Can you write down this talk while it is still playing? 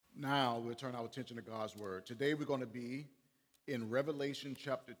Now we'll turn our attention to God's Word. Today we're going to be in Revelation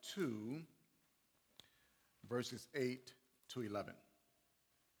chapter 2, verses 8 to 11.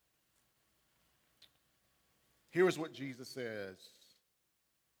 Here is what Jesus says.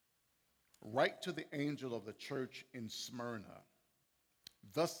 Write to the angel of the church in Smyrna.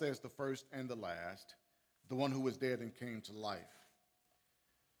 Thus says the first and the last, the one who was dead and came to life.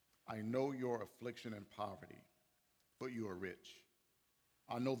 I know your affliction and poverty, but you are rich.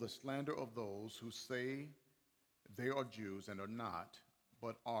 I know the slander of those who say they are Jews and are not,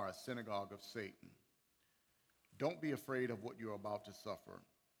 but are a synagogue of Satan. Don't be afraid of what you're about to suffer.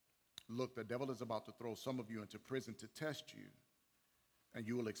 Look, the devil is about to throw some of you into prison to test you, and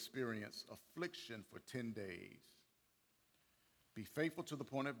you will experience affliction for 10 days. Be faithful to the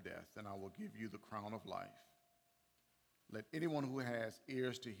point of death, and I will give you the crown of life. Let anyone who has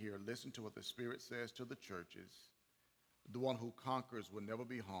ears to hear listen to what the Spirit says to the churches. The one who conquers will never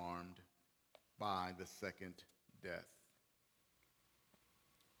be harmed by the second death.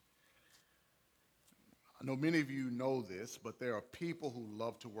 I know many of you know this, but there are people who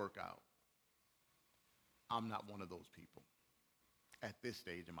love to work out. I'm not one of those people at this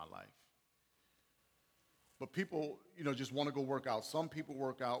stage in my life. But people, just want to go work out. Some people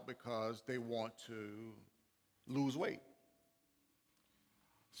work out because they want to lose weight.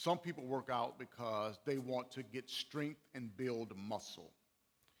 Some people work out because they want to get strength and build muscle.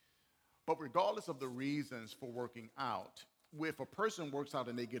 But regardless of the reasons for working out, if a person works out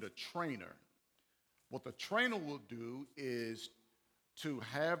and they get a trainer, what the trainer will do is to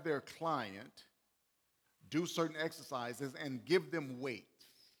have their client do certain exercises and give them weight.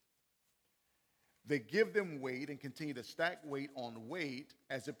 They give them weight and continue to stack weight on weight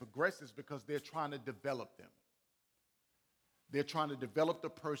as it progresses because they're trying to develop them. They're trying to develop the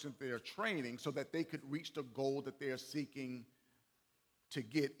person they're training so that they could reach the goal that they're seeking to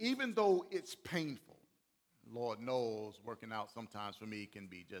get, even though it's painful. Lord knows working out sometimes for me can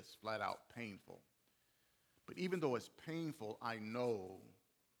be just flat out painful. But even though it's painful, I know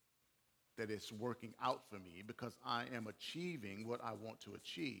that it's working out for me because I am achieving what I want to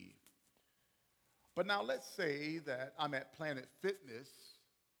achieve. But now let's say that I'm at Planet Fitness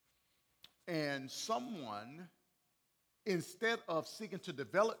and someone, instead of seeking to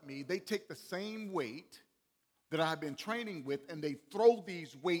develop me, they take the same weight that I've been training with and they throw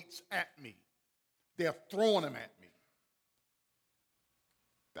these weights at me. They're throwing them at me.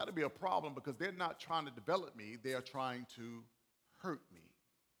 That'll be a problem because they're not trying to develop me, they're trying to hurt me.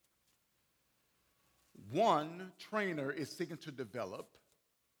 One trainer is seeking to develop,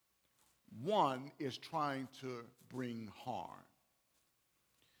 one is trying to bring harm.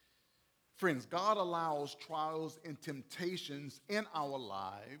 Friends, God allows trials and temptations in our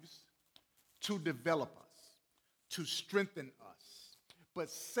lives to develop us, to strengthen us. But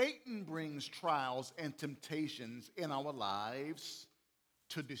Satan brings trials and temptations in our lives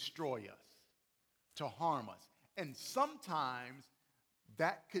to destroy us, to harm us. And sometimes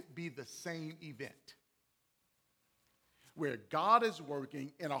that could be the same event where God is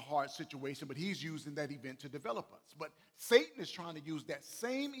working in a hard situation, but he's using that event to develop us. But Satan is trying to use that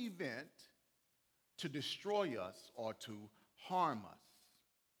same event to destroy us or to harm us.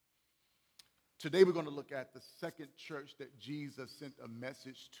 Today we're going to look at the second church that Jesus sent a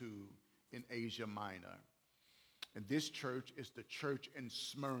message to in Asia Minor. And this church is the church in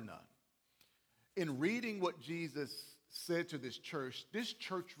Smyrna. In reading what Jesus said to this church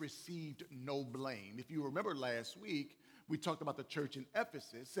received no blame. If you remember last week, we talked about the church in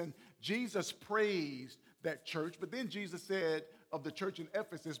Ephesus, and Jesus praised that church, but then Jesus said of the church in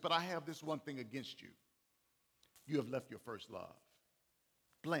Ephesus, but I have this one thing against you. You have left your first love.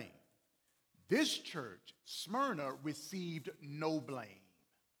 Blame. This church, Smyrna, received no blame.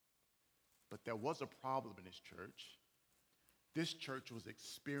 But there was a problem in this church. This church was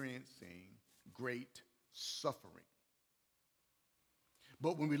experiencing great suffering.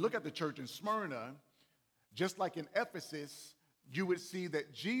 But when we look at the church in Smyrna, just like in Ephesus, you would see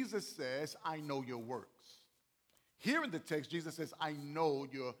that Jesus says, I know your works. Here in the text, Jesus says, I know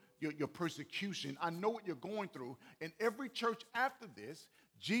your persecution. I know what you're going through. In every church after this,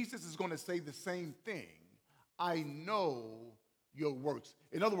 Jesus is going to say the same thing. I know your works.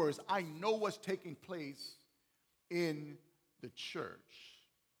 In other words, I know what's taking place in the church.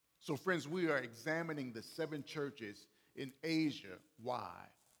 So friends, we are examining the 7 churches in Asia. Why?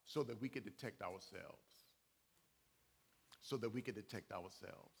 So that we can detect ourselves. So that we can detect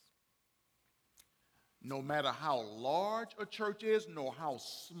ourselves. No matter how large a church is, nor how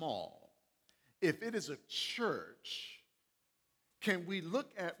small, if it is a church, can we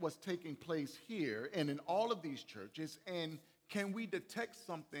look at what's taking place here and in all of these churches, and can we detect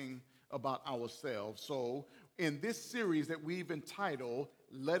something about ourselves? So, in this series that we've entitled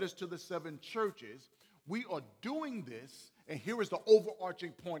Letters to the Seven Churches, we are doing this, and here is the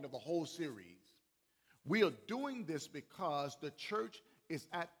overarching point of the whole series. We are doing this because the church is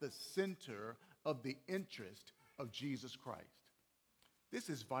at the center of the interest of Jesus Christ. This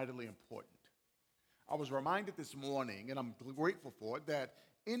is vitally important. I was reminded this morning, and I'm grateful for it, that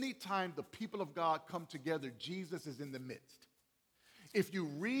anytime the people of God come together, Jesus is in the midst. If you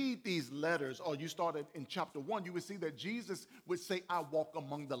read these letters, or you started in chapter 1, you would see that Jesus would say, I walk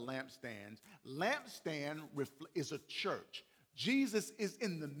among the lampstands. Lampstand is a church. Jesus is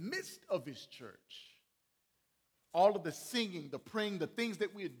in the midst of his church. All of the singing, the praying, the things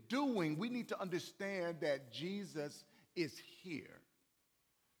that we're doing, we need to understand that Jesus is here.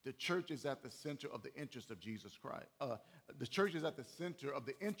 The church is at the center of the interest of Jesus Christ. The church is at the center of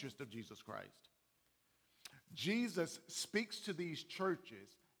the interest of Jesus Christ. Jesus speaks to these churches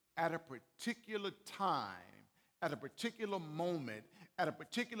at a particular time, at a particular moment, at a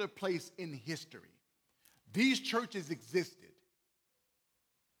particular place in history. These churches existed.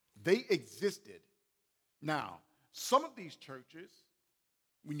 They existed. Now, some of these churches,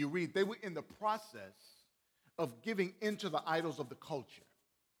 when you read, they were in the process of giving into the idols of the culture.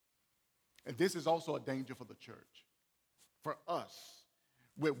 And this is also a danger for the church, for us,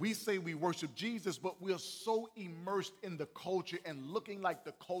 where we say we worship Jesus, but we are so immersed in the culture and looking like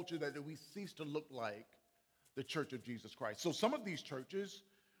the culture that we cease to look like the church of Jesus Christ. So some of these churches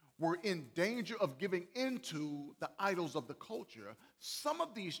were in danger of giving into the idols of the culture. Some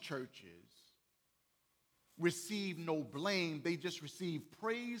of these churches receive no blame. They just receive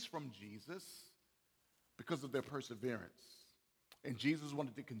praise from Jesus because of their perseverance. And Jesus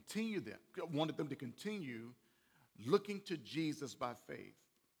wanted them to continue looking to Jesus by faith.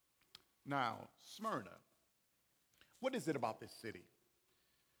 Now, Smyrna, what is it about this city?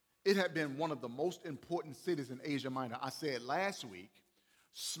 It had been one of the most important cities in Asia Minor. I said last week,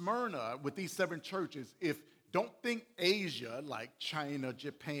 Smyrna, with these 7 churches, don't think Asia like China,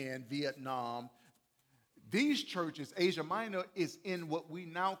 Japan, Vietnam. These churches, Asia Minor, is in what we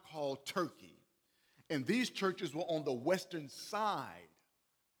now call Turkey. And these churches were on the western side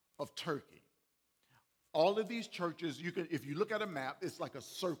of Turkey. All of these churches, if you look at a map, it's like a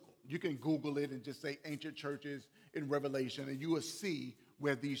circle. You can Google it and just say ancient churches in Revelation, and you will see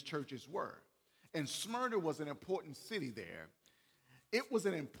where these churches were. And Smyrna was an important city there. It was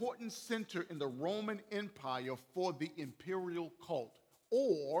an important center in the Roman Empire for the imperial cult,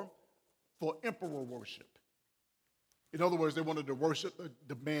 or for emperor worship. In other words, they wanted to worship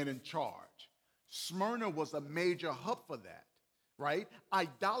the man in charge. Smyrna was a major hub for that, right?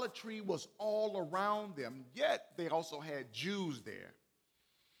 Idolatry was all around them, yet they also had Jews there.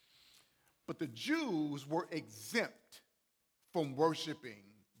 But the Jews were exempt from worshiping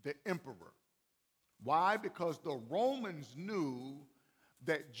the emperor. Why? Because the Romans knew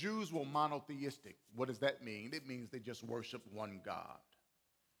that Jews were monotheistic. What does that mean? It means they just worship one God,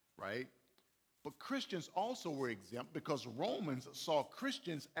 right? But Christians also were exempt because Romans saw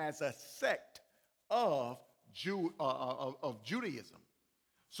Christians as a sect of Judaism.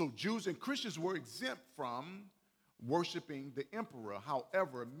 So Jews and Christians were exempt from worshiping the emperor.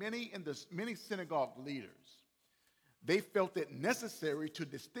 However, many synagogue leaders, they felt it necessary to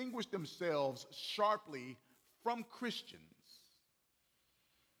distinguish themselves sharply from Christians.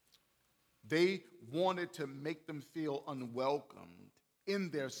 They wanted to make them feel unwelcomed in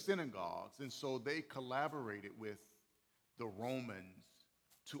their synagogues, and so they collaborated with the Romans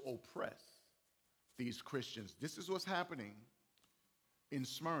to oppress these Christians. This is what's happening in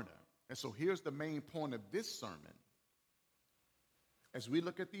Smyrna. And so here's the main point of this sermon. As we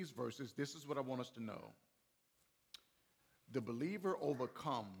look at these verses, this is what I want us to know. The believer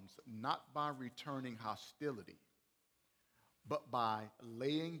overcomes not by returning hostility, but by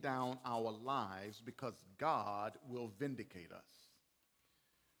laying down our lives, because God will vindicate us.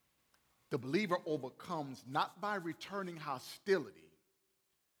 The believer overcomes not by returning hostility,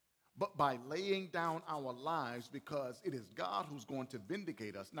 but by laying down our lives, because it is God who's going to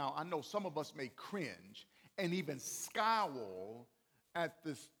vindicate us. Now, I know some of us may cringe and even scowl at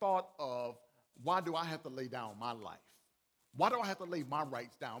this thought of, why do I have to lay down my life? Why do I have to lay my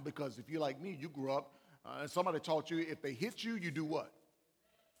rights down? Because if you're like me, you grew up, and somebody taught you, if they hit you, you do what?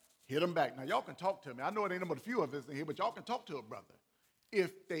 Hit them back. Now, y'all can talk to me. I know it ain't but a few of us in here, but y'all can talk to a brother.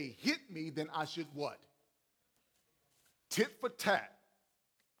 If they hit me, then I should what? Tit for tat.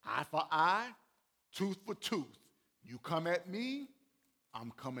 Eye for eye, tooth for tooth. You come at me,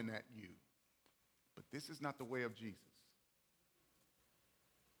 I'm coming at you. But this is not the way of Jesus.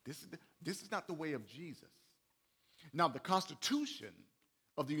 This is not the way of Jesus. Now, the Constitution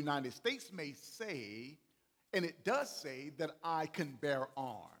of the United States may say, and it does say, that I can bear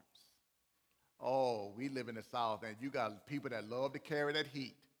arms. Oh, we live in the South, and you got people that love to carry that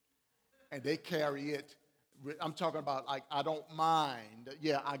heat, and they carry it. I'm talking about, like, I don't mind.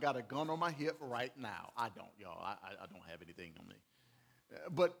 Yeah, I got a gun on my hip right now. I don't, y'all. I don't have anything on me.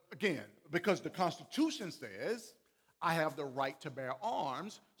 But again, because the Constitution says I have the right to bear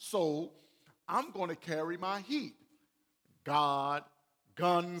arms, so I'm going to carry my heat. God,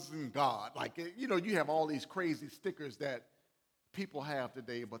 guns, and God. Like, you have all these crazy stickers that people have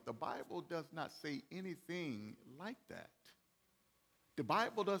today, but the Bible does not say anything like that. The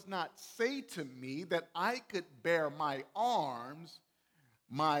Bible does not say to me that I could bear my arms,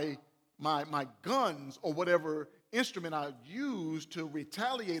 my guns, or whatever instrument I use to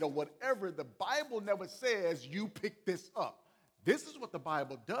retaliate or whatever. The Bible never says you pick this up. This is what the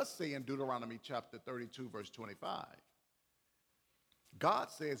Bible does say in Deuteronomy chapter 32, verse 25.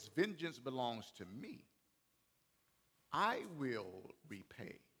 God says, vengeance belongs to me. I will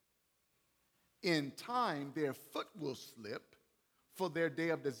repay. In time, their foot will slip, for their day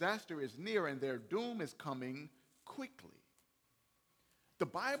of disaster is near and their doom is coming quickly. The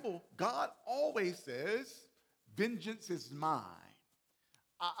Bible, God always says, vengeance is mine.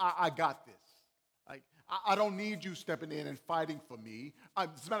 I got this. I don't need you stepping in and fighting for me.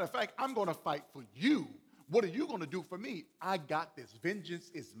 As a matter of fact, I'm going to fight for you. What are you going to do for me? I got this. Vengeance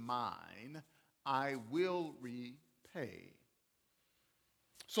is mine. I will repay.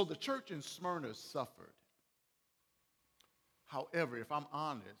 So the church in Smyrna suffered. However, if I'm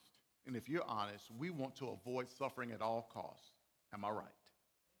honest, and if you're honest, we want to avoid suffering at all costs. Am I right?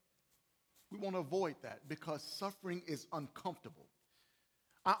 We want to avoid that because suffering is uncomfortable.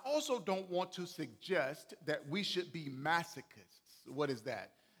 I also don't want to suggest that we should be masochists. What is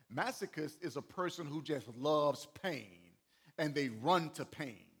that? Masochist is a person who just loves pain and they run to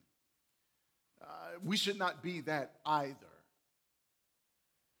pain. We should not be that either.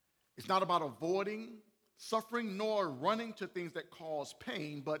 It's not about avoiding suffering nor running to things that cause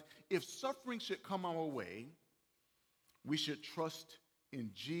pain, but if suffering should come our way, we should trust in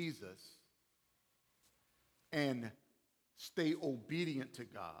Jesus and stay obedient to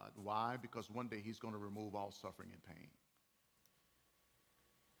God. Why? Because one day he's going to remove all suffering and pain.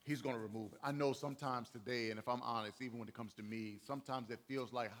 He's going to remove it. I know sometimes today, and if I'm honest, even when it comes to me, sometimes it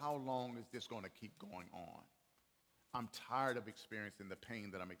feels like, how long is this going to keep going on? I'm tired of experiencing the pain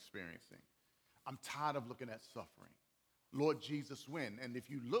that I'm experiencing. I'm tired of looking at suffering. Lord Jesus, when? And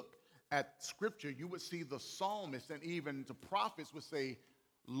if you look at Scripture, you would see the psalmists and even the prophets would say,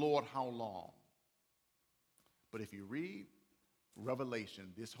 Lord, how long? But if you read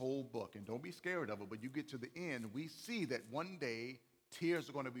Revelation, this whole book, and don't be scared of it, but you get to the end, we see that one day tears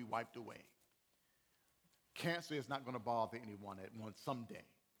are going to be wiped away. Cancer is not going to bother anyone at one someday.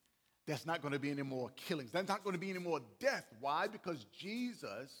 There's not going to be any more killings. There's not going to be any more death. Why? Because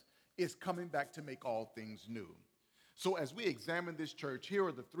Jesus is coming back to make all things new. So as we examine this church, here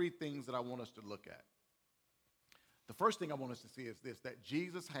are the three things that I want us to look at. The first thing I want us to see is this, that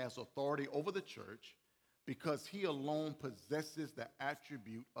Jesus has authority over the church because he alone possesses the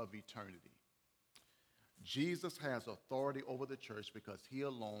attribute of eternity. Jesus has authority over the church because he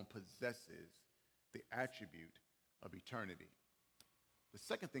alone possesses the attribute of eternity. The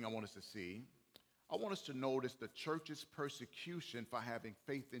second thing I want us to see, I want us to notice the church's persecution for having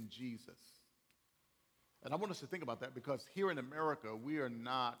faith in Jesus. And I want us to think about that because here in America, we are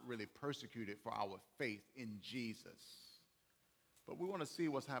not really persecuted for our faith in Jesus. But we want to see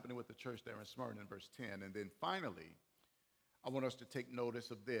what's happening with the church there in Smyrna in verse 10. And then finally, I want us to take notice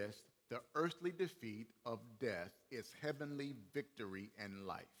of this. The earthly defeat of death is heavenly victory and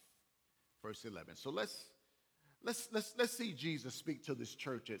life. Verse 11. So let's see Jesus speak to this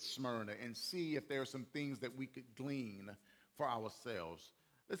church at Smyrna and see if there are some things that we could glean for ourselves.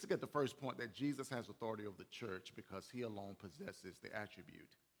 Let's look at the first point, that Jesus has authority over the church because he alone possesses the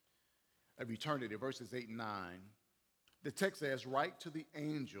attribute of eternity. Verses 8 and 9. The text says, write to the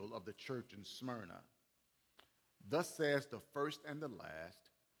angel of the church in Smyrna. Thus says the first and the last,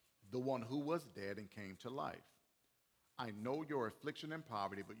 the one who was dead and came to life. I know your affliction and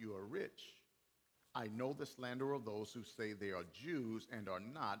poverty, but you are rich. I know the slander of those who say they are Jews and are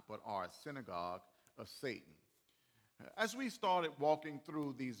not, but are a synagogue of Satan. As we started walking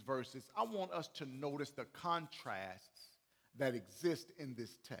through these verses, I want us to notice the contrasts that exist in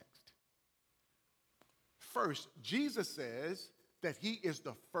this text. First, Jesus says that he is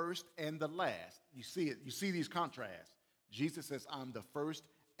the first and the last. You see it. You see these contrasts. Jesus says, I'm the first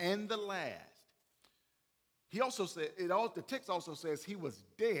and the last. He also said, the text also says he was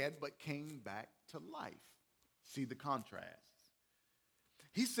dead but came back to life. See the contrast.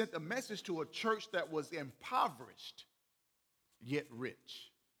 He sent a message to a church that was impoverished, yet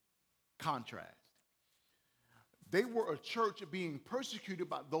rich. Contrast. They were a church being persecuted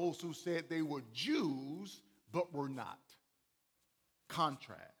by those who said they were Jews, but were not.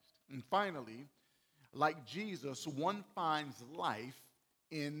 Contrast. And finally, like Jesus, one finds life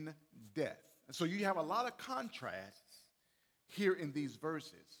in death. And so you have a lot of contrasts here in these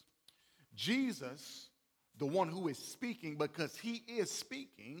verses. Jesus, the one who is speaking, because he is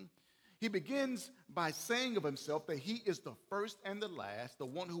speaking, he begins by saying of himself that he is the first and the last, the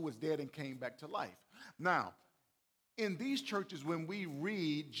one who was dead and came back to life. Now, in these churches, when we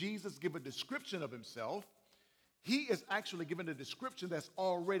read Jesus give a description of himself, he is actually given a description that's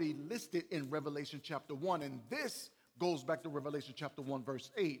already listed in Revelation chapter 1. And this goes back to Revelation chapter 1,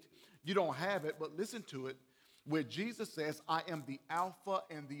 verse 8. You don't have it, but listen to it, where Jesus says, I am the Alpha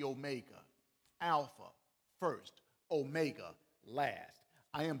and the Omega. Alpha, first. Omega, last.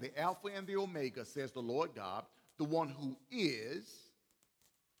 I am the Alpha and the Omega, says the Lord God, the one who is,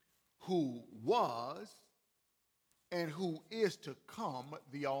 who was, and who is to come,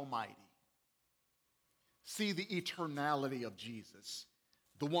 the Almighty. See the eternality of Jesus,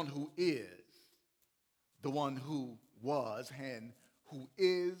 the one who is, the one who was, and who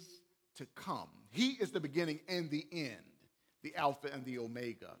is to come. He is the beginning and the end, the Alpha and the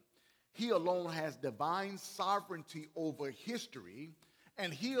Omega. He alone has divine sovereignty over history,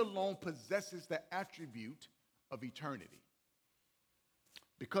 and he alone possesses the attribute of eternity.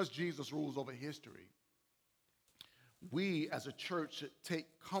 Because Jesus rules over history, we as a church should take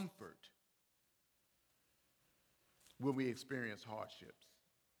comfort when we experience hardships.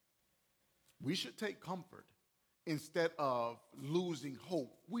 We should take comfort instead of losing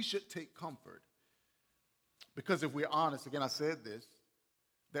hope. We should take comfort. Because if we're honest, again, I said this,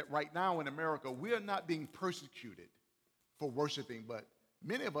 that right now in America, we are not being persecuted for worshiping, but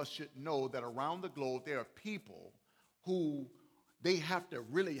many of us should know that around the globe, there are people who they have to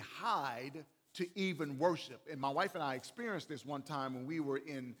really hide to even worship. And my wife and I experienced this one time when we were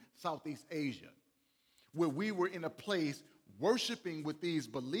in Southeast Asia, where we were in a place worshiping with these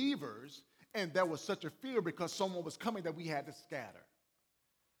believers, and there was such a fear because someone was coming that we had to scatter.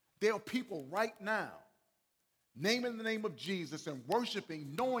 There are people right now naming the name of Jesus and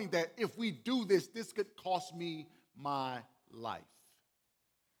worshiping, knowing that if we do this, this could cost me my life.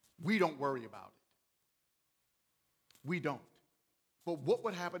 We don't worry about it. We don't. But what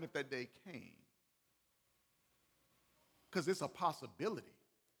would happen if that day came? Because it's a possibility.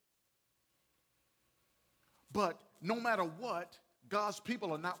 But no matter what, God's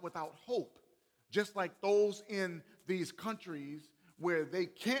people are not without hope. Just like those in these countries where they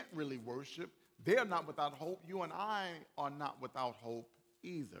can't really worship, they're not without hope. You and I are not without hope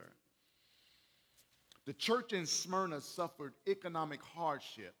either. The church in Smyrna suffered economic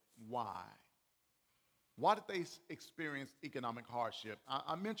hardship. Why? Why did they experience economic hardship?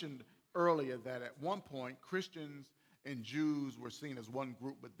 I mentioned earlier that at one point, Christians and Jews were seen as one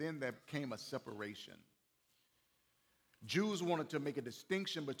group, but then there came a separation. Jews wanted to make a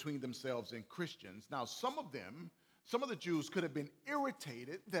distinction between themselves and Christians. Now, some of the Jews could have been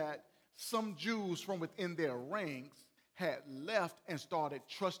irritated that some Jews from within their ranks had left and started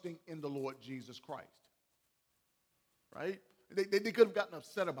trusting in the Lord Jesus Christ. Right? They could have gotten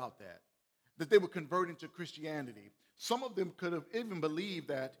upset about that they were converting to Christianity. Some of them could have even believed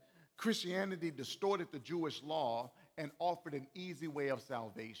that Christianity distorted the Jewish law and offered an easy way of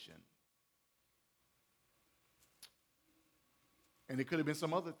salvation. And it could have been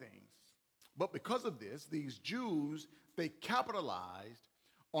some other things. But because of this, these Jews, they capitalized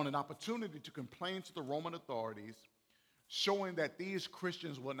on an opportunity to complain to the Roman authorities, showing that these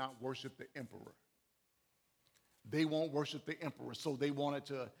Christians will not worship the emperor. They won't worship the emperor. So they wanted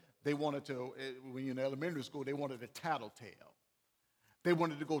to, when you're in elementary school, they wanted a tattletale. They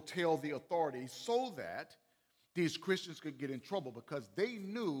wanted to go tell the authorities so that these Christians could get in trouble, because they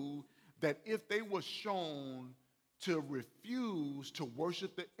knew that if they were shown to refuse to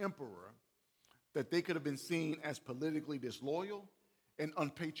worship the emperor, that they could have been seen as politically disloyal and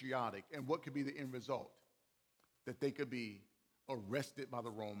unpatriotic. And what could be the end result? That they could be arrested by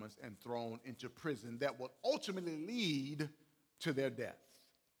the Romans and thrown into prison that would ultimately lead to their deaths.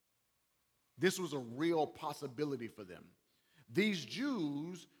 This was a real possibility for them. These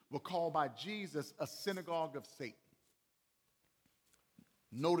Jews were called by Jesus a synagogue of Satan.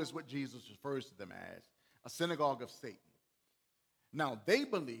 Notice what Jesus refers to them as, a synagogue of Satan. Now,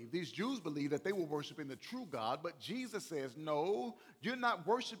 these Jews believe that they were worshiping the true God, but Jesus says, no, you're not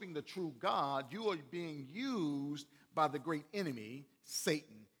worshiping the true God. You are being used by the great enemy,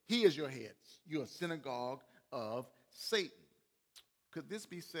 Satan. He is your head. You're a synagogue of Satan. Could this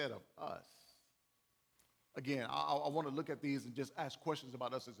be said of us? Again, I want to look at these and just ask questions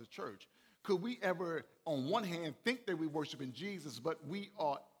about us as a church. Could we ever, on one hand, think that we're worshiping Jesus, but we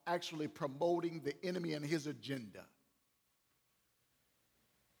are actually promoting the enemy and his agenda?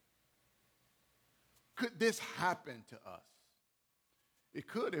 Could this happen to us? It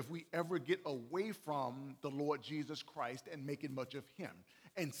could if we ever get away from the Lord Jesus Christ and making much of him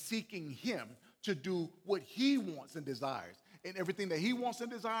and seeking him to do what he wants and desires. And everything that he wants and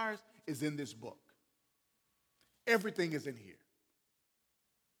desires is in this book. Everything is in here.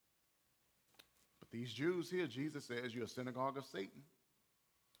 But these Jews here, Jesus says, you're a synagogue of Satan.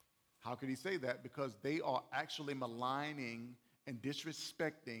 How could he say that? Because they are actually maligning and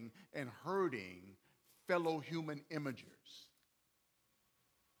disrespecting and hurting fellow human imagers,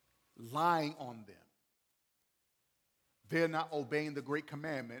 lying on them. They're not obeying the great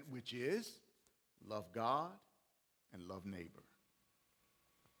commandment, which is love God and love neighbor.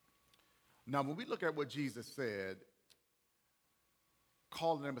 Now, when we look at what Jesus said,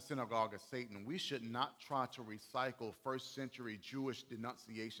 calling them a synagogue of Satan, we should not try to recycle first century Jewish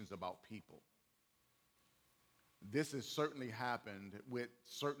denunciations about people. This has certainly happened with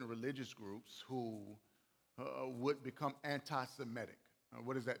certain religious groups who would become anti-Semitic.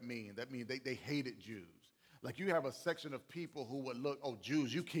 What does that mean? That means they hated Jews. Like you have a section of people who would look, oh,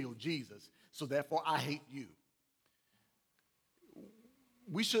 Jews, you killed Jesus, so therefore I hate you.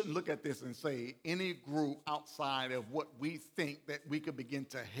 We shouldn't look at this and say any group outside of what we think that we could begin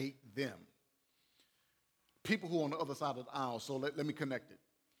to hate them. People who are on the other side of the aisle, so let me connect it.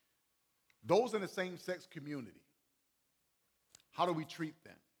 Those in the same-sex community, how do we treat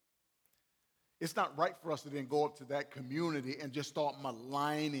them? It's not right for us to then go up to that community and just start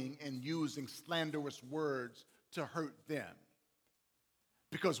maligning and using slanderous words to hurt them.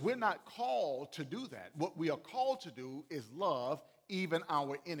 Because we're not called to do that. What we are called to do is love even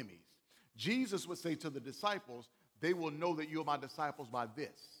our enemies. Jesus would say to the disciples, they will know that you're my disciples by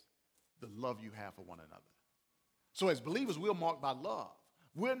this, the love you have for one another. So as believers, we're marked by love.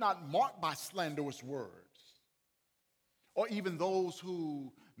 We're not marked by slanderous words or even those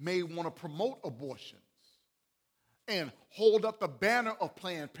who may want to promote abortions and hold up the banner of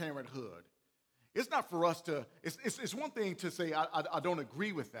Planned Parenthood. It's not for us to, it's one thing to say, I don't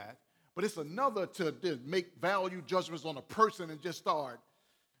agree with that, but it's another to make value judgments on a person and just start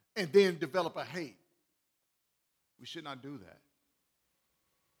and then develop a hate. We should not do that.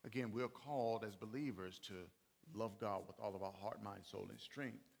 Again, we're called as believers to love God with all of our heart, mind, soul, and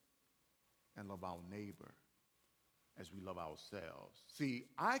strength, and love our neighbor as we love ourselves. See,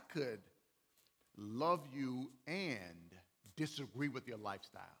 I could love you and disagree with your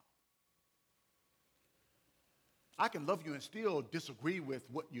lifestyle. I can love you and still disagree with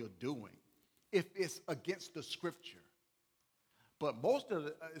what you're doing if it's against the scripture. But most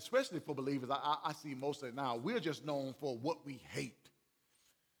of especially for believers, I see most of it now, we're just known for what we hate.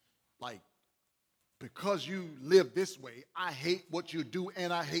 Like, because you live this way, I hate what you do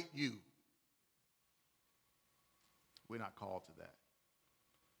and I hate you. We're not called to that.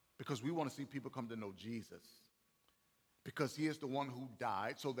 Because we want to see people come to know Jesus. Because he is the one who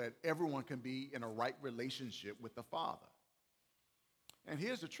died so that everyone can be in a right relationship with the Father. And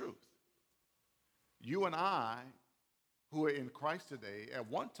here's the truth. You and I, who are in Christ today, at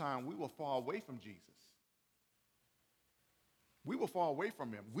one time we were far away from Jesus. We were far away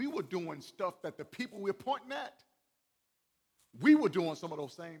from him. We were doing stuff that the people we're pointing at, we were doing some of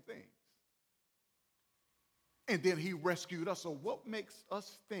those same things. And then he rescued us. So what makes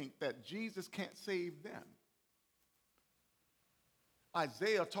us think that Jesus can't save them?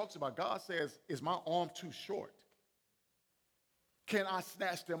 Isaiah talks about, God says, is my arm too short? Can I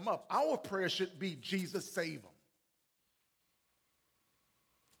snatch them up? Our prayer should be, Jesus, save them.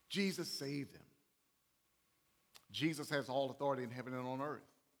 Jesus, save them. Jesus has all authority in heaven and on earth.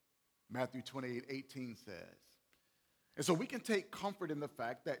 Matthew 28:18 says. And so we can take comfort in the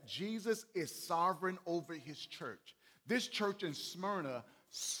fact that Jesus is sovereign over his church. This church in Smyrna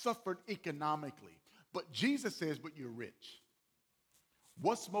suffered economically, but Jesus says, but you're rich.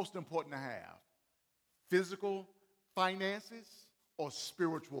 What's most important to have? Physical finances or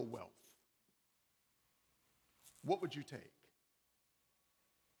spiritual wealth? What would you take?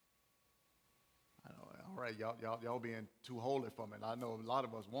 I know, all right, y'all being too holy for me. I know a lot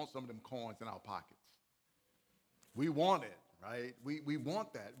of us want some of them coins in our pockets. We want it, right? We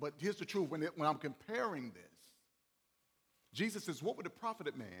want that. But here's the truth. When I'm comparing this, Jesus says, what would it profit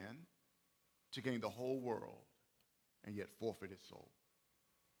a man to gain the whole world and yet forfeit his soul?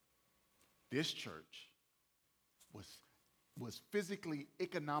 This church was physically,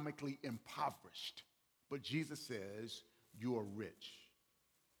 economically impoverished but Jesus says, you are rich.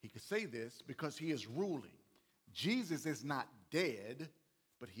 He could say this because he is ruling. Jesus is not dead,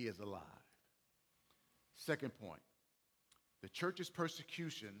 but he is alive. Second point, the church's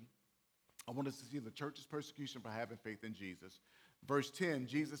persecution. I want us to see the church's persecution for having faith in Jesus. Verse 10,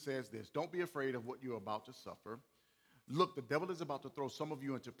 Jesus says this, don't be afraid of what you're about to suffer. Look, the devil is about to throw some of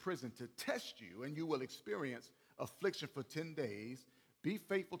you into prison to test you, and you will experience affliction for 10 days. Be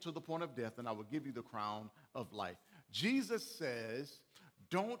faithful to the point of death, and I will give you the crown of life. Jesus says,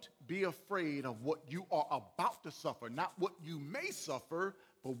 don't be afraid of what you are about to suffer, not what you may suffer,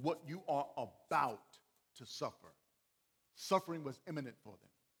 but what you are about to suffer. Suffering was imminent for them.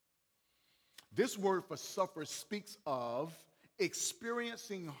 This word for suffer speaks of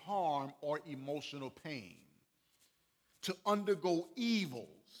experiencing harm or emotional pain, to undergo evils,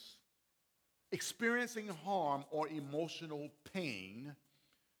 experiencing harm or emotional pain,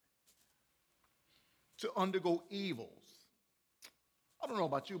 to undergo evils. I don't know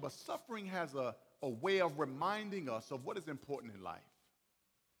about you, but suffering has a way of reminding us of what is important in life.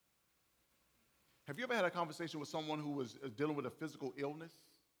 Have you ever had a conversation with someone who was dealing with a physical illness,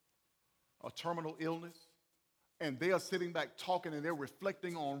 a terminal illness, and they are sitting back talking and they're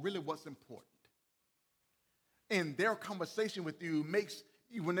reflecting on really what's important? And their conversation with you makes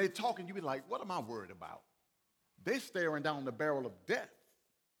you, when they're talking, you be like, what am I worried about? They're staring down the barrel of death.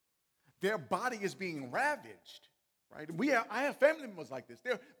 Their body is being ravaged, right? I have family members like this.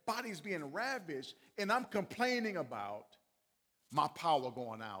 Their body is being ravaged, and I'm complaining about my power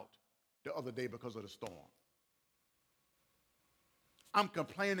going out the other day because of the storm. I'm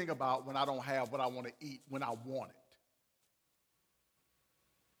complaining about when I don't have what I want to eat when I want it.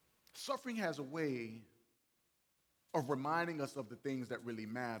 Suffering has a way of reminding us of the things that really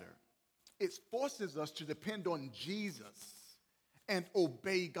matter. It forces us to depend on Jesus and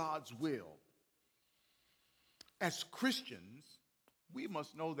obey God's will. As Christians, we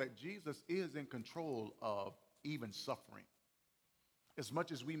must know that Jesus is in control of even suffering. As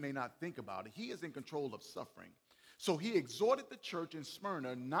much as we may not think about it, he is in control of suffering. So he exhorted the church in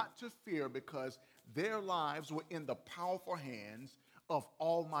Smyrna not to fear because their lives were in the powerful hands of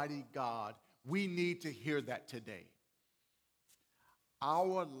Almighty God. We need to hear that today.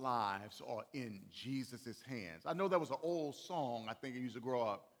 Our lives are in Jesus' hands. I know that was an old song I think I used to grow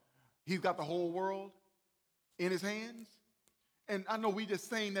up. He's got the whole world in his hands. And I know we just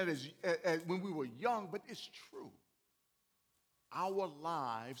saying that as when we were young, but it's true. Our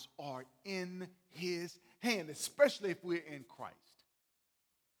lives are in his hand, especially if we're in Christ.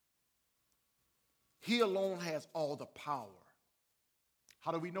 He alone has all the power.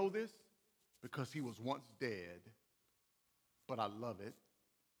 How do we know this? Because he was once dead, but I love it.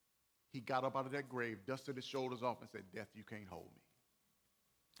 He got up out of that grave, dusted his shoulders off, and said, death, you can't hold me.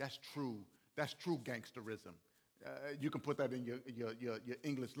 That's true. That's true gangsterism. You can put that in your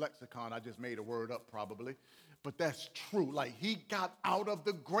English lexicon. I just made a word up probably. But that's true. Like, he got out of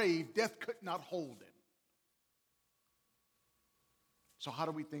the grave. Death could not hold him. So how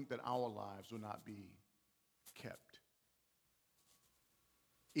do we think that our lives will not be kept,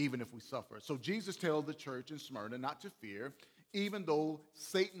 even if we suffer? So Jesus tells the church in Smyrna not to fear, even though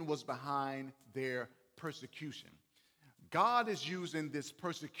Satan was behind their persecution. God is using this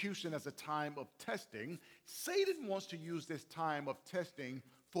persecution as a time of testing. Satan wants to use this time of testing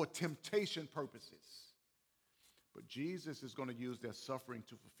for temptation purposes. But Jesus is going to use their suffering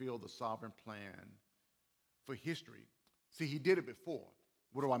to fulfill the sovereign plan for history. See, he did it before.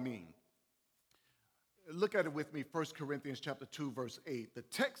 What do I mean? Look at it with me, 1 Corinthians chapter 2, verse 8. The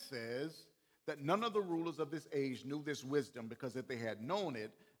text says that none of the rulers of this age knew this wisdom, because if they had known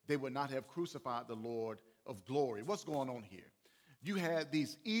it, they would not have crucified the Lord of glory. What's going on here? You had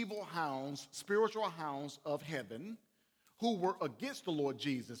these evil hounds, spiritual hounds of heaven, who were against the Lord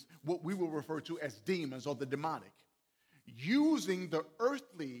Jesus, what we will refer to as demons or the demonic, using the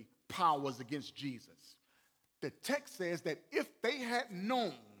earthly powers against Jesus. The text says that if they had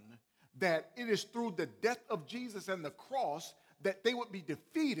known that it is through the death of Jesus and the cross that they would be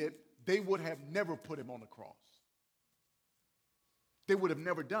defeated, they would have never put him on the cross. They would have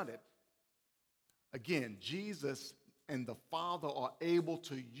never done it. Again, Jesus and the Father are able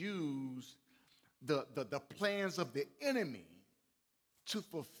to use the plans of the enemy to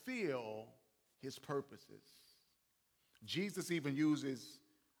fulfill his purposes. Jesus even uses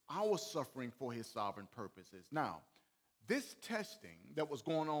our suffering for his sovereign purposes. Now, this testing that was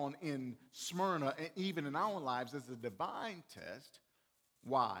going on in Smyrna and even in our lives is a divine test.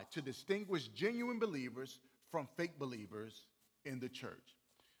 Why? To distinguish genuine believers from fake believers in the church.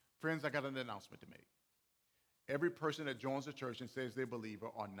 Friends, I got an announcement to make. Every person that joins the church and says they're a believer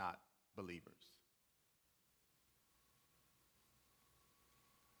are not believers.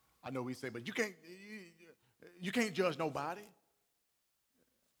 I know we say, but you can't judge nobody.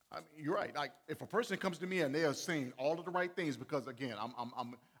 I mean, you're right. Like if a person comes to me and they are saying all of the right things, because again,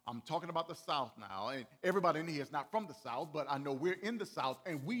 I'm talking about the South now, and everybody in here is not from the South, but I know we're in the South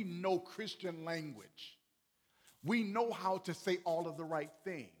and we know Christian language. We know how to say all of the right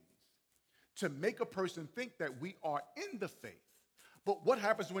things to make a person think that we are in the faith. But what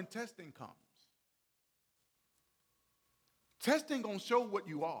happens when testing comes? Testing gonna show what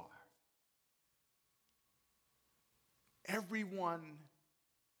you are. Everyone,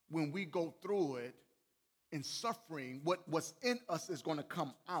 when we go through it in suffering, what's in us is going to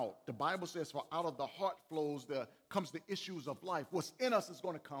come out. The Bible says, for out of the heart comes the issues of life. What's in us is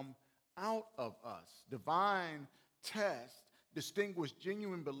going to come out of us. Divine tests distinguish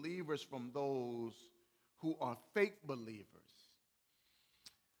genuine believers from those who are fake believers.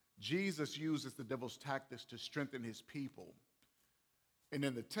 Jesus uses the devil's tactics to strengthen his people. And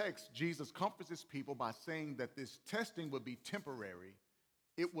in the text, Jesus comforts his people by saying that this testing would be temporary.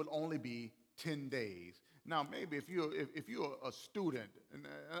 It would only be 10 days. Now, maybe if you're a student, and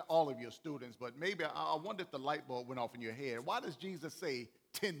all of you are students, but maybe I wonder if the light bulb went off in your head. Why does Jesus say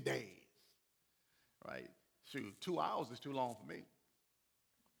 10 days? Right? Shoot, 2 hours is too long for me.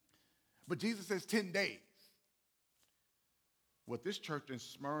 But Jesus says 10 days. What this church in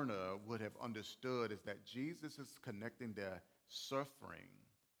Smyrna would have understood is that Jesus is connecting their suffering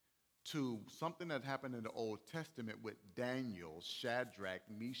to something that happened in the Old Testament with Daniel, Shadrach,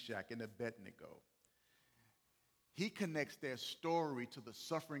 Meshach, and Abednego. He connects their story to the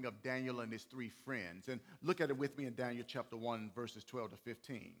suffering of Daniel and his three friends. And look at it with me in Daniel chapter 1, verses 12 to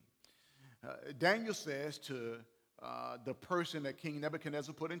 15. Daniel says to the person that King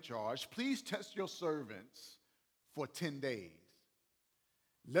Nebuchadnezzar put in charge, please test your servants for 10 days.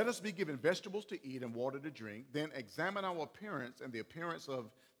 Let us be given vegetables to eat and water to drink, then examine our appearance and the appearance of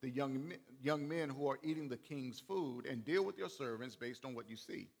the young men who are eating the king's food, and deal with your servants based on what you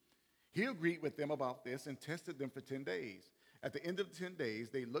see. He agreed with them about this and tested them for 10 days. At the end of the 10 days,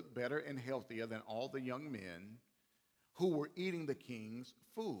 they looked better and healthier than all the young men who were eating the king's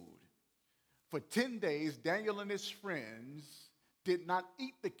food. For 10 days, Daniel and his friends did not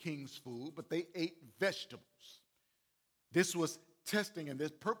eat the king's food, but they ate vegetables. This was testing, and the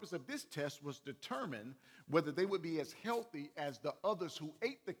purpose of this test was to determine whether they would be as healthy as the others who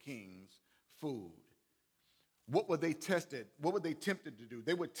ate the king's food. What were they tested? What were they tempted to do?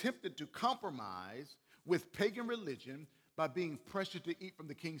 They were tempted to compromise with pagan religion by being pressured to eat from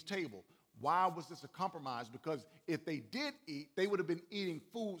the king's table. Why was this a compromise? Because if they did eat, they would have been eating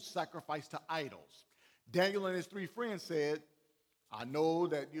food sacrificed to idols. Daniel and his three friends said, I know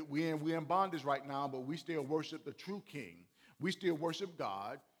that we're in bondage right now, but we still worship the true king. We still worship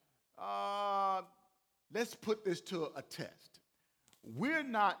God. Let's put this to a test. We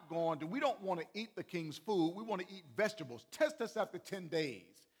don't want to eat the king's food. We want to eat vegetables. Test us after 10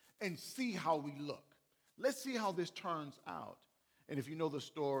 days and see how we look. Let's see how this turns out. And if you know the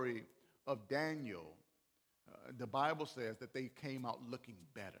story of Daniel, the Bible says that they came out looking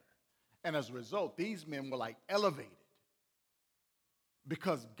better. And as a result, these men were like elevated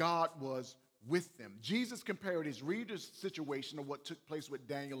because God was with them. Jesus compared his readers' situation to what took place with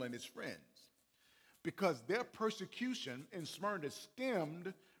Daniel and his friends, because their persecution in Smyrna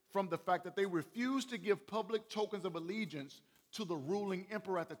stemmed from the fact that they refused to give public tokens of allegiance to the ruling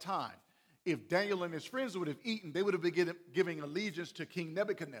emperor at the time. If Daniel and his friends would have eaten, they would have been giving allegiance to King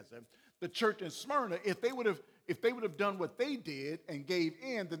Nebuchadnezzar. The church in Smyrna, if they would have done what they did and gave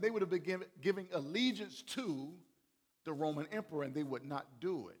in, then they would have been giving allegiance to the Roman emperor, and they would not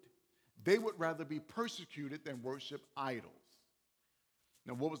do it. They would rather be persecuted than worship idols.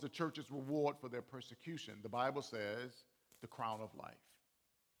 Now, what was the church's reward for their persecution? The Bible says the crown of life.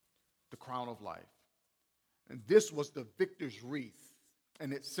 The crown of life. And this was the victor's wreath,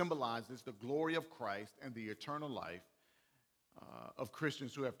 and it symbolizes the glory of Christ and the eternal life of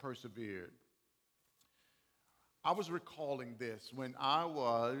Christians who have persevered. I was recalling this when I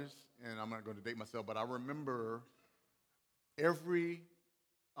was, and I'm not going to date myself, but I remember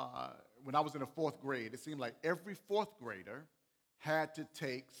when I was in the fourth grade, it seemed like every fourth grader had to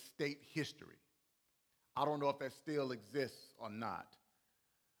take state history. I don't know if that still exists or not.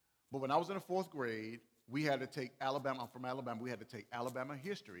 But when I was in the fourth grade, we had to take Alabama. I'm from Alabama. We had to take Alabama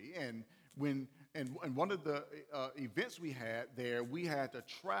history. And one of the events we had there, we had to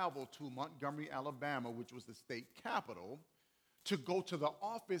travel to Montgomery, Alabama, which was the state capital, to go to the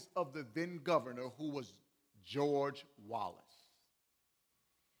office of the then governor, who was George Wallace.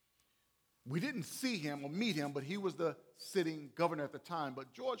 We didn't see him or meet him, but he was the sitting governor at the time.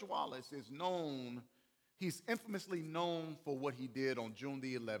 But George Wallace is known, He's infamously known for what he did on June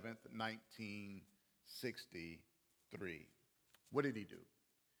the 11th, 1963. What did he do?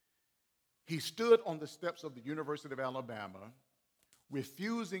 He stood on the steps of the University of Alabama,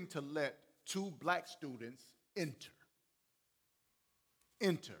 refusing to let two black students enter.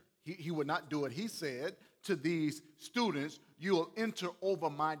 He would not do it. He said to these students, "You'll enter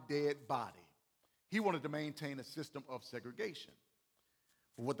over my dead body." He wanted to maintain a system of segregation.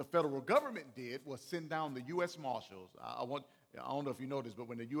 But what the federal government did was send down the U.S. Marshals. I don't know if you know this, but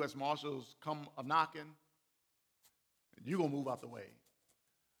when the U.S. Marshals come a-knocking, you're going to move out the way.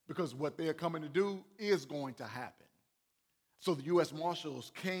 Because what they're coming to do is going to happen. So the U.S.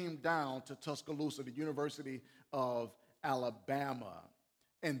 Marshals came down to Tuscaloosa, the University of Alabama,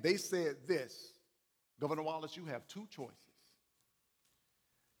 and they said this: Governor Wallace, you have two choices.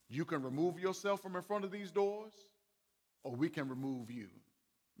 You can remove yourself from in front of these doors, or we can remove you.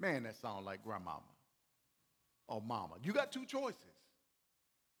 Man, that sounds like grandmama or mama. You got two choices.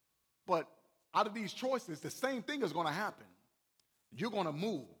 But out of these choices, the same thing is going to happen. You're going to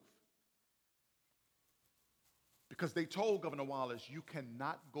move. Because they told Governor Wallace, you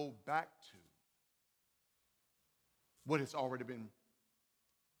cannot go back to what has already been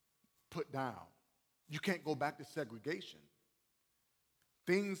put down. You can't go back to segregation.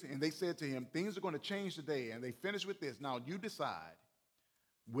 And they said to him, things are going to change today. And they finished with this: now you decide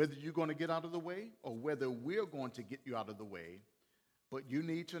whether you're going to get out of the way or whether we're going to get you out of the way. But you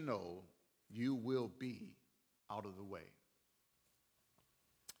need to know you will be out of the way.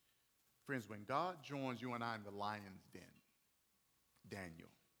 Friends, when God joins you and I in the lion's den, Daniel,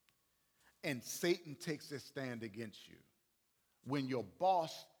 and Satan takes his stand against you, when your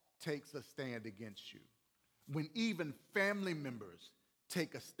boss takes a stand against you, when even family members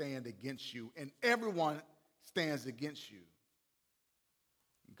take a stand against you, and everyone stands against you,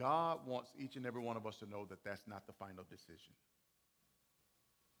 God wants each and every one of us to know that that's not the final decision.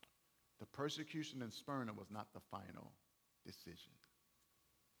 The persecution in Smyrna was not the final decision.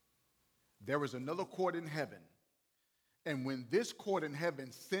 There is another court in heaven, and when this court in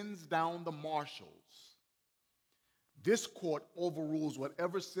heaven sends down the marshals, this court overrules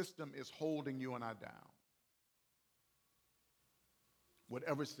whatever system is holding you and I down.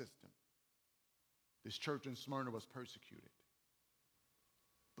 Whatever system. This church in Smyrna was persecuted.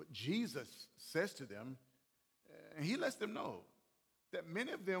 But Jesus says to them, and he lets them know, that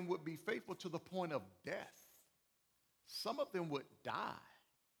many of them would be faithful to the point of death. Some of them would die.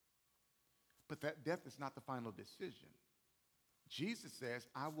 But that death is not the final decision. Jesus says,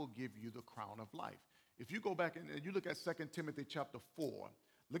 I will give you the crown of life. If you go back and you look at 2 Timothy chapter 4,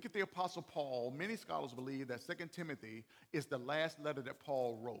 look at the Apostle Paul. Many scholars believe that 2 Timothy is the last letter that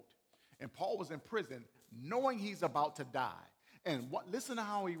Paul wrote. And Paul was in prison knowing he's about to die. And listen to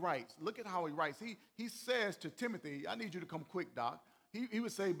how he writes. Look at how he writes. He says to Timothy, I need you to come quick, Doc. He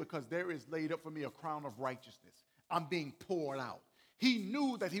would say, because there is laid up for me a crown of righteousness. I'm being poured out. He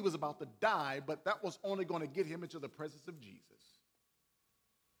knew that he was about to die, but that was only going to get him into the presence of Jesus.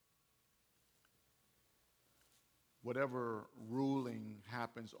 Whatever ruling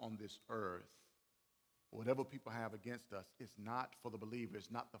happens on this earth, whatever people have against us, is not for the believer.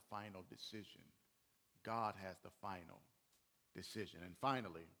 It's not the final decision. God has the final decision. And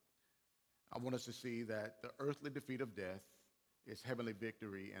finally, I want us to see that the earthly defeat of death is heavenly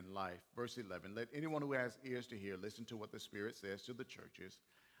victory and life. Verse 11, let anyone who has ears to hear listen to what the Spirit says to the churches.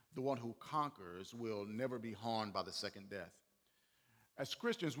 The one who conquers will never be harmed by the second death. As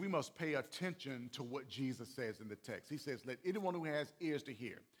Christians, we must pay attention to what Jesus says in the text. He says, let anyone who has ears to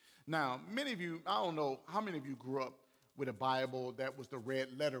hear. Now, many of you, I don't know how many of you grew up with a Bible that was the red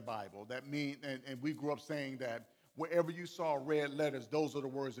letter Bible. That means, and we grew up saying that wherever you saw red letters, those are the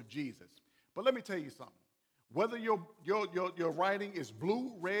words of Jesus. But let me tell you something. Whether your writing is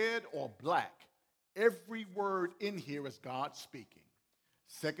blue, red, or black, every word in here is God speaking.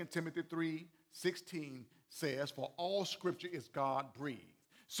 2 Timothy 3:16 says, for all scripture is God-breathed.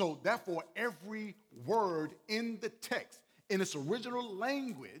 So therefore, every word in the text, in its original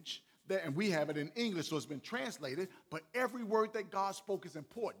language, and we have it in English, so it's been translated, but every word that God spoke is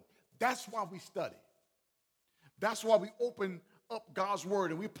important. That's why we study. That's why we open up God's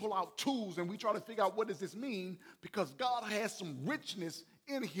word and we pull out tools and we try to figure out what does this mean, because God has some richness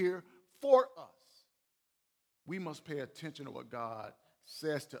in here for us. We must pay attention to what God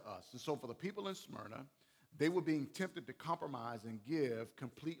says to us. And so for the people in Smyrna, they were being tempted to compromise and give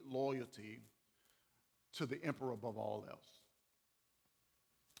complete loyalty to the emperor above all else.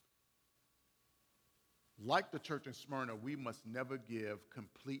 Like the church in Smyrna, we must never give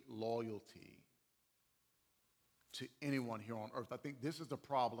complete loyalty to anyone here on earth. I think this is the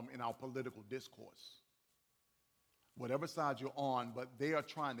problem in our political discourse. whatever side you're on, but they are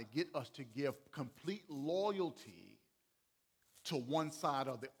trying to get us to give complete loyalty to one side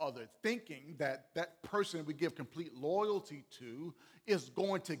or the other, thinking that that person we give complete loyalty to is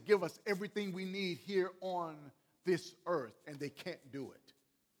going to give us everything we need here on this earth, and they can't do it.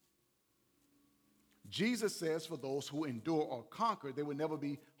 Jesus says for those who endure or conquer, they will never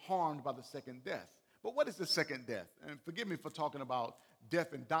be harmed by the second death. But what is the second death? And forgive me for talking about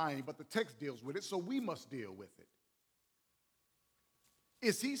death and dying, but the text deals with it, so we must deal with it.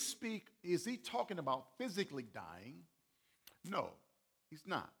 Is he talking about physically dying? No, he's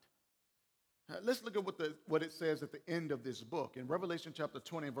not. Let's look at what it says at the end of this book. In Revelation chapter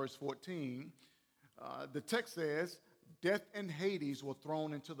 20, verse 14, the text says, death and Hades were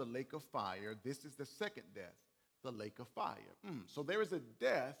thrown into the lake of fire. This is the second death, the lake of fire. So there is a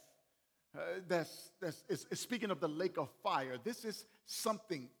death that's speaking of the lake of fire. This is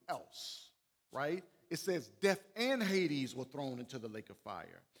something else, right? It says death and Hades were thrown into the lake of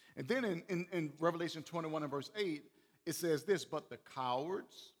fire. And then in Revelation 21 and verse 8, it says this, but the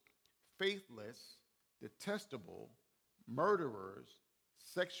cowards, faithless, detestable, murderers,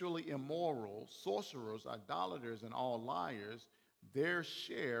 sexually immoral, sorcerers, idolaters, and all liars, their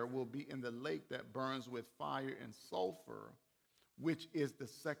share will be in the lake that burns with fire and sulfur, which is the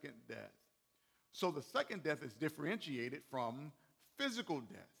second death. So the second death is differentiated from physical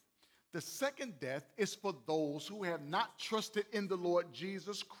death. The second death is for those who have not trusted in the Lord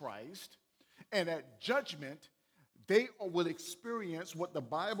Jesus Christ, and at judgment, they will experience what the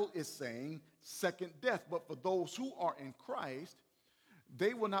Bible is saying, second death. But for those who are in Christ,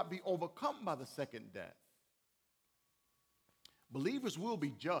 they will not be overcome by the second death. Believers will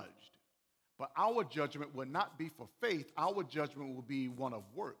be judged, but our judgment will not be for faith. Our judgment will be one of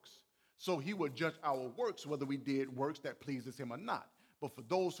works. So he will judge our works, whether we did works that pleases him or not. But for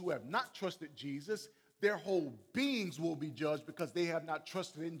those who have not trusted Jesus, their whole beings will be judged because they have not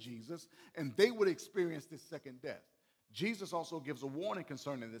trusted in Jesus, and they would experience this second death. Jesus also gives a warning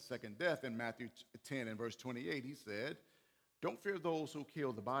concerning the second death in Matthew 10 and verse 28. He said, don't fear those who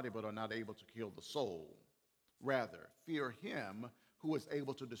kill the body but are not able to kill the soul. Rather, fear him who is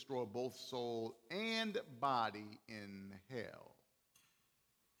able to destroy both soul and body in hell.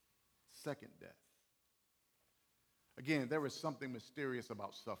 Second death. Again, there is something mysterious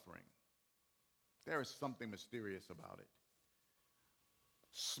about suffering. There is something mysterious about it.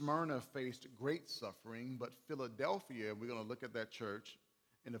 Smyrna faced great suffering, but Philadelphia, we're going to look at that church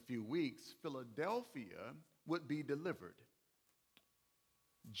in a few weeks, Philadelphia would be delivered.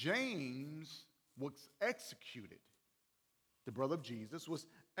 James was executed. The brother of Jesus was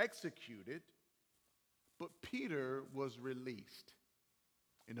executed, but Peter was released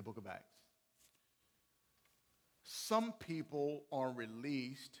in the book of Acts. Some people are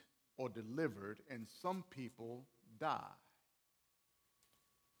released or delivered, and some people die.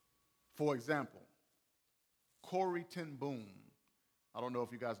 For example, Corrie ten Boom. I don't know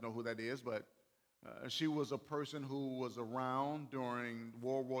if you guys know who that is, but she was a person who was around during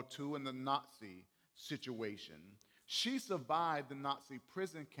World War II and the Nazi situation. She survived the Nazi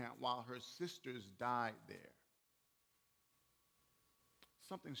prison camp while her sisters died there.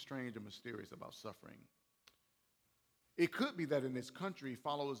 Something strange and mysterious about suffering. It could be that in this country,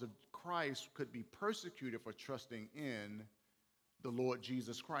 followers of Christ could be persecuted for trusting in the Lord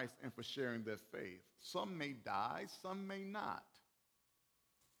Jesus Christ and for sharing their faith. Some may die, some may not.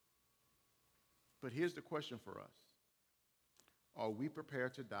 But here's the question for us. Are we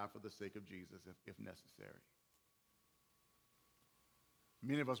prepared to die for the sake of Jesus if necessary?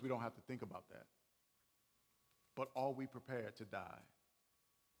 Many of us, we don't have to think about that. But are we prepared to die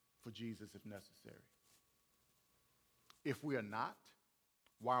for Jesus if necessary? If we are not,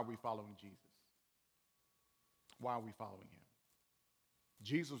 why are we following Jesus? Why are we following him?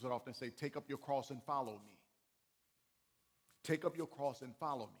 Jesus would often say, take up your cross and follow me. Take up your cross and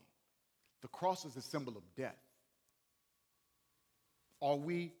follow me. The cross is a symbol of death. Are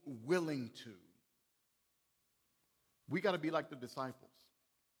we willing to? We got to be like the disciples.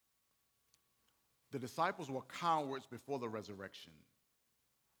 The disciples were cowards before the resurrection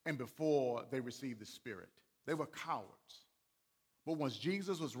and before they received the Spirit. They were cowards. But once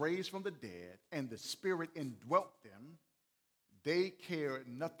Jesus was raised from the dead and the Spirit indwelt them, they cared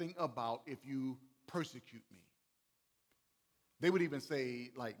nothing about if you persecute me. They would even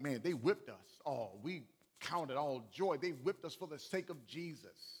say, like, man, they whipped us. Oh, we counted all joy. They whipped us for the sake of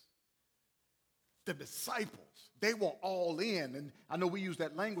Jesus. The disciples, they were all in. And I know we use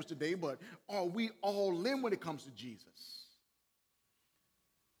that language today, but are we all in when it comes to Jesus?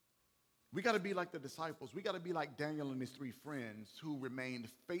 We got to be like the disciples. We got to be like Daniel and his three friends who remained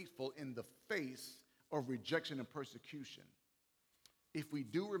faithful in the face of rejection and persecution. If we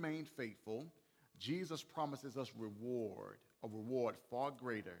do remain faithful, Jesus promises us a reward far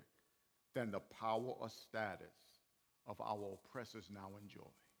greater than the power or status of our oppressors now enjoy.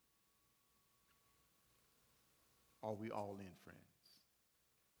 Are we all in, friends?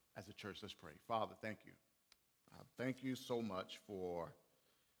 As a church, let's pray. Father, thank you. Thank you so much for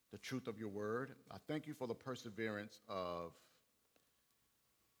the truth of your word. I thank you for the perseverance of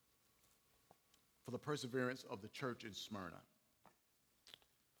the church in Smyrna.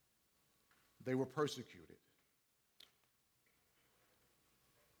 They were persecuted.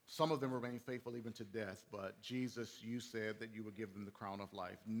 Some of them remained faithful even to death, but Jesus, you said that you would give them the crown of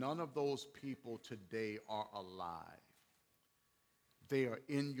life. None of those people today are alive. They are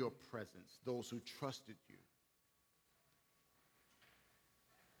in your presence, those who trusted you.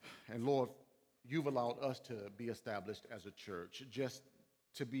 And Lord, you've allowed us to be established as a church, just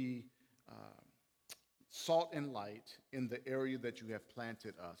to be salt and light in the area that you have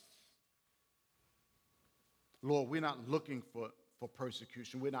planted us. Lord, we're not looking for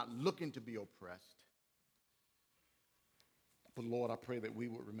persecution. We're not looking to be oppressed. But Lord, I pray that we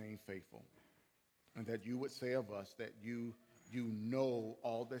would remain faithful and that you would say of us that you know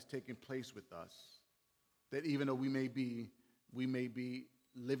all that's taking place with us, that even though we may be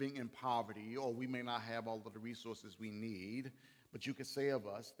living in poverty, or we may not have all of the resources we need, but you can say of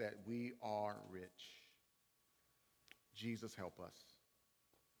us that we are rich. Jesus, help us.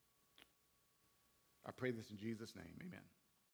 I pray this in Jesus' name. Amen.